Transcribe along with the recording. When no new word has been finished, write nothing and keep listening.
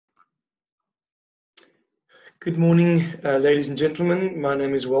Good morning, ladies and gentlemen. My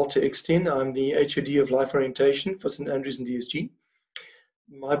name is Walter Eckstein. I'm the HOD of Life Orientation for St. Andrews and DSG.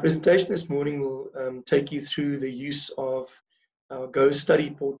 My presentation this morning will take you through the use of our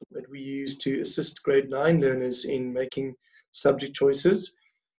GoStudy portal that we use to assist grade 9 learners in making subject choices.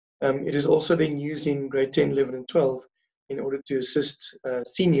 It is also then used in grade 10, 11 and 12 in order to assist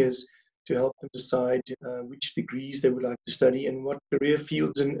seniors to help them decide which degrees they would like to study and what career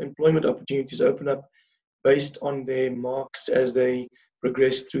fields and employment opportunities open up based on their marks as they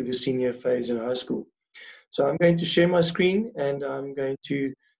progress through the senior phase in high school. So I'm going to share my screen and I'm going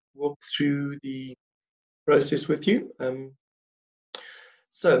to walk through the process with you.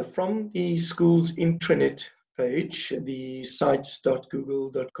 So from the school's intranet page, the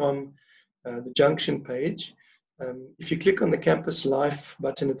sites.google.com, the junction page, if you click on the Campus Life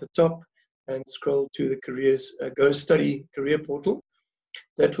button at the top and scroll to the careers GoStudy career portal,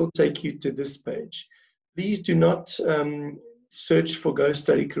 that will take you to this page. Please do not search for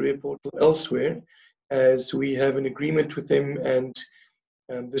GoStudy Career Portal elsewhere, as we have an agreement with them, and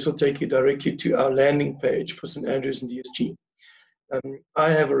this will take you directly to our landing page for St. Andrews and DSG. I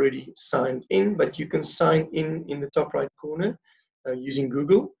have already signed in, but you can sign in the top right corner using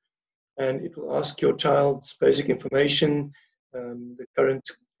Google, and it will ask your child's basic information, the current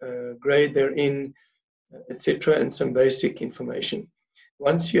grade they're in, etc., and some basic information.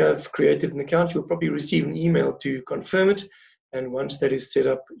 Once you have created an account, you'll probably receive an email to confirm it. And once that is set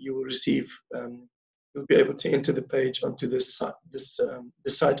up, you will receive, you'll be able to enter the page onto this site, the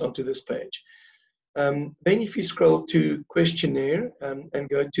site onto this page. Then if you scroll to questionnaire and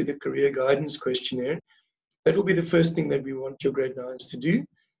go to the career guidance questionnaire, that will be the first thing that we want your grade 9s to do.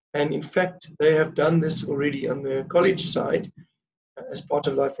 And in fact, they have done this already on the college side as part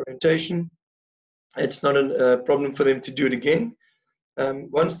of life orientation. It's not a problem for them to do it again.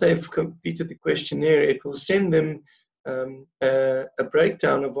 Once they've completed the questionnaire, it will send them a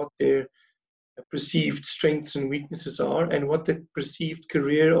breakdown of what their perceived strengths and weaknesses are and what the perceived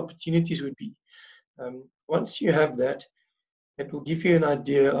career opportunities would be. Once you have that, it will give you an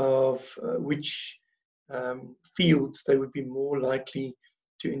idea of which fields they would be more likely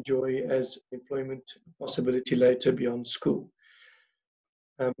to enjoy as employment possibility later beyond school.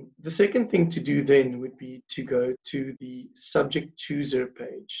 The second thing to do then would be to go to the subject chooser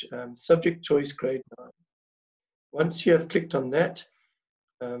page, subject choice grade 9. Once you have clicked on that,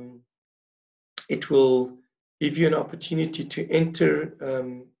 it will give you an opportunity to enter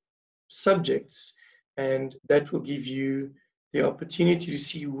subjects, and that will give you the opportunity to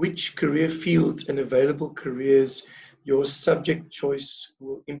see which career fields and available careers your subject choice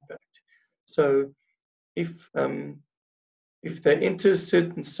will impact. So if they enter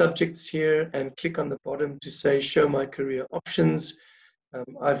certain subjects here and click on the bottom to say, show my career options,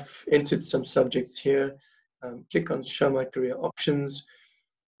 I've entered some subjects here, click on show my career options,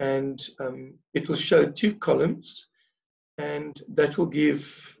 and it will show 2 columns, and that will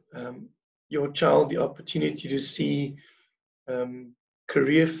give your child the opportunity to see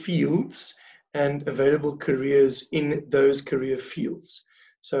career fields and available careers in those career fields.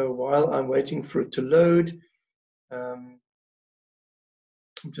 So while I'm waiting for it to load,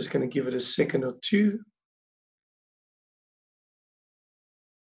 I'm just going to give it a second or two.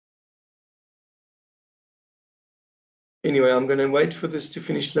 Anyway, I'm going to wait for this to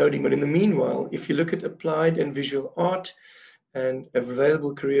finish loading. But in the meanwhile, if you look at applied and visual art and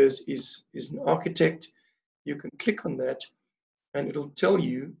available careers is an architect, you can click on that and it'll tell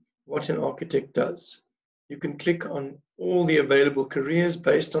you what an architect does. You can click on all the available careers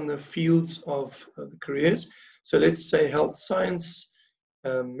based on the fields of the careers. So let's say health science,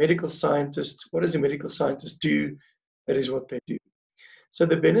 medical scientist. What does a medical scientist do? That is what they do. So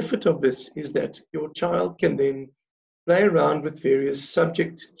the benefit of this is that your child can then play around with various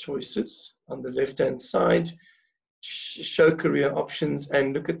subject choices on the left-hand side, show career options,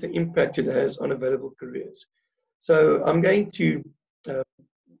 and look at the impact it has on available careers. So I'm going to,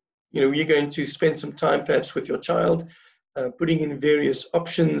 you're going to spend some time perhaps with your child, putting in various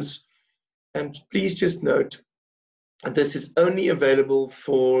options. And please just note, this is only available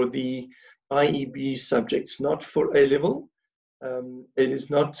for the IEB subjects, not for A-level. It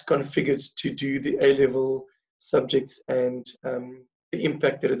is not configured to do the A-level subjects and the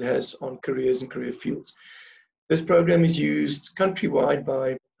impact that it has on careers and career fields. This program is used countrywide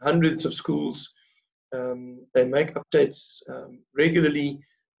by hundreds of schools. They make updates regularly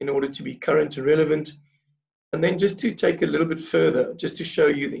in order to be current and relevant. And then just to take a little bit further, just to show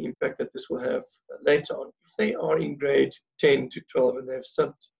you the impact that this will have later on, if they are in grade 10 to 12 and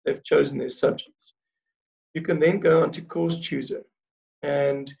they've chosen their subjects, you can then go onto course chooser.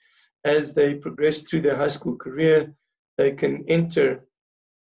 And as they progress through their high school career, they can enter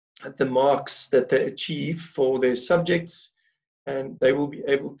the marks that they achieve for their subjects, and they will be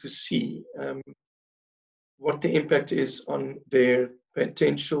able to see what the impact is on their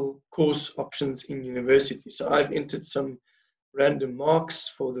potential course options in university. So I've entered some random marks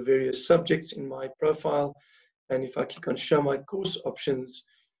for the various subjects in my profile, and if I click on show my course options,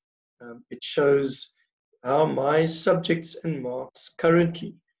 it shows how my subjects and marks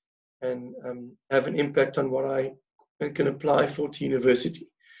currently and have an impact on what I can apply for to university.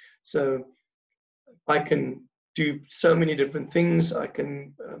 So I can do so many different things. I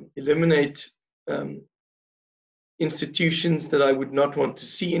can eliminate institutions that I would not want to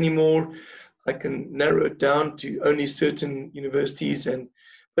see anymore. I can narrow it down to only certain universities.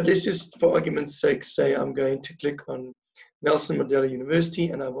 But let's just, for argument's sake, say I'm going to click on Nelson Mandela University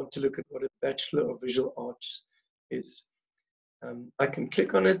and I want to look at what a Bachelor of Visual Arts is. I can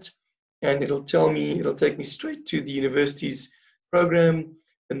click on it and it'll take me straight to the university's program,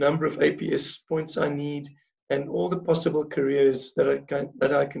 the number of APS points I need, and all the possible careers that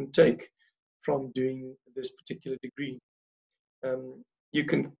I can take from doing this particular degree. You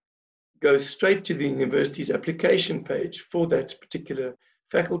can go straight to the university's application page for that particular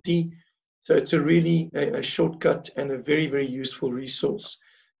faculty. So it's a shortcut and a very, very useful resource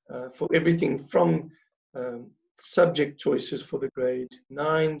for everything from subject choices for the grade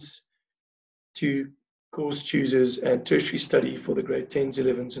 9s to course choosers and tertiary study for the grade 10s,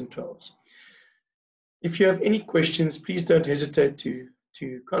 11s, and 12s. If you have any questions, please don't hesitate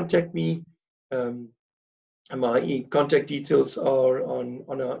to contact me. My contact details are on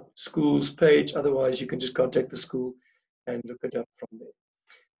our school's page. Otherwise, you can just contact the school and look it up from there.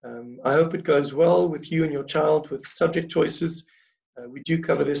 I hope it goes well with you and your child with subject choices. We do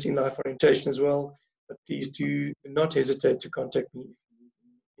cover this in life orientation as well, but please do not hesitate to contact me if you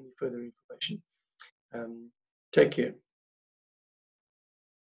need any further information. Take care.